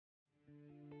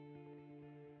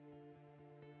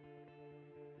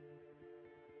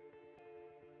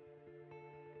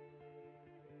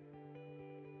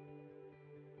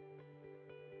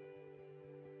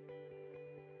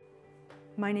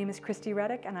My name is Kristie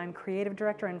Reddick and I'm creative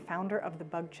director and founder of The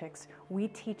Bug Chicks. We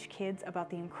teach kids about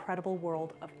the incredible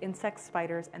world of insects,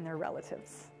 spiders, and their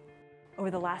relatives. Over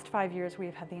the last 5 years, we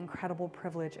have had the incredible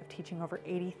privilege of teaching over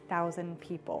 80,000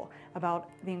 people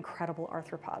about the incredible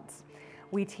arthropods.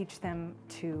 We teach them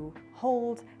to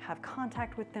hold, have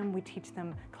contact with them. We teach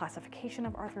them classification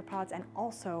of arthropods and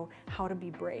also how to be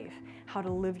brave, how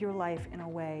to live your life in a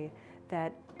way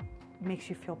that makes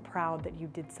you feel proud that you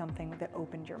did something that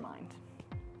opened your mind.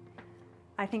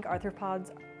 I think arthropods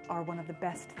are one of the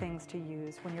best things to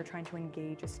use when you're trying to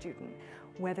engage a student.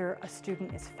 Whether a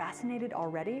student is fascinated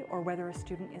already or whether a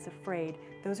student is afraid,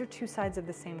 those are two sides of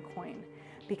the same coin.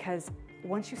 Because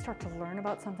once you start to learn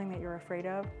about something that you're afraid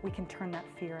of, we can turn that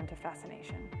fear into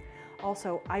fascination.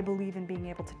 Also, I believe in being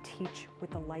able to teach with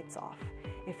the lights off.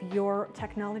 If your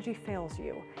technology fails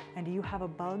you and you have a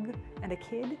bug and a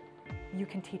kid, you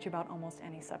can teach about almost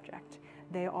any subject.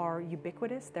 They are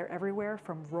ubiquitous, they're everywhere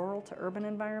from rural to urban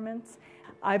environments.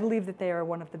 I believe that they are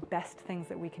one of the best things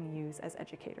that we can use as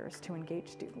educators to engage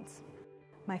students.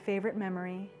 My favorite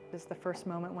memory is the first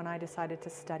moment when I decided to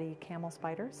study camel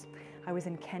spiders. I was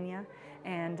in Kenya,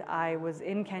 and I was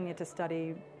in Kenya to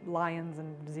study lions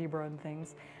and zebra and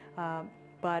things.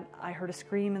 But I heard a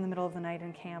scream in the middle of the night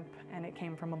in camp, and it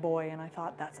came from a boy, and I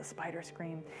thought, that's a spider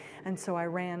scream. And so I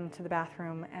ran to the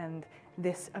bathroom, and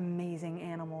this amazing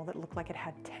animal that looked like it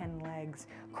had 10 legs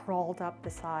crawled up the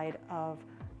side of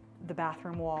the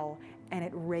bathroom wall, and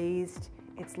it raised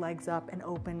its legs up and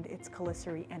opened its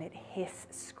commissary, and it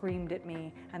screamed at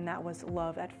me, and that was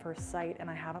love at first sight, and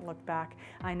I haven't looked back.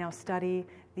 I now study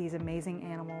these amazing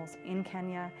animals in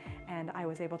Kenya, and I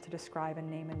was able to describe and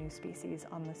name a new species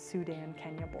on the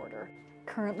Sudan-Kenya border.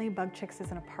 Currently, Bug Chicks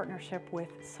is in a partnership with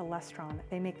Celestron.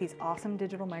 They make these awesome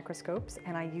digital microscopes,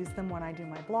 and I use them when I do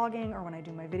my blogging or when I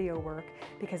do my video work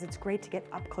because it's great to get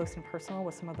up close and personal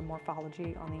with some of the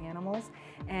morphology on the animals.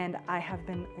 And I have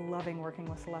been loving working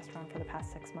with Celestron for the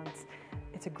past 6 months.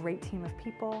 It's a great team of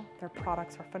people, their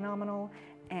products are phenomenal,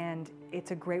 and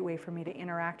it's a great way for me to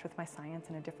interact with my science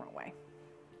in a different way.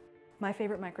 My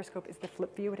favorite microscope is the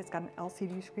Flip View. It's got an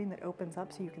LCD screen that opens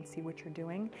up so you can see what you're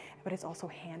doing, but it's also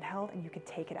handheld and you can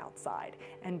take it outside.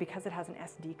 And because it has an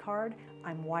SD card,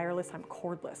 I'm wireless, I'm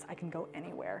cordless, I can go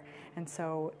anywhere. And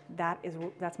so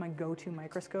that's my go-to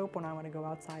microscope when I want to go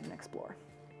outside and explore.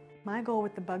 My goal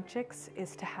with the Bug Chicks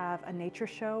is to have a nature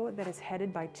show that is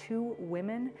headed by 2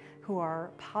 women who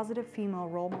are positive female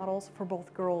role models for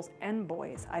both girls and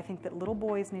boys. I think that little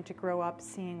boys need to grow up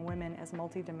seeing women as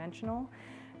multidimensional,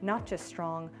 not just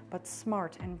strong, but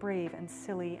smart and brave and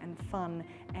silly and fun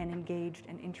and engaged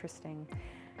and interesting.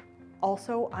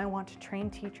 Also, I want to train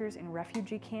teachers in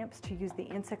refugee camps to use the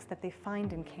insects that they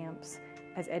find in camps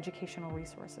as educational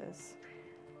resources.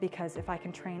 Because if I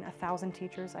can train 1,000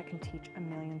 teachers, I can teach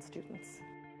 1,000,000 students.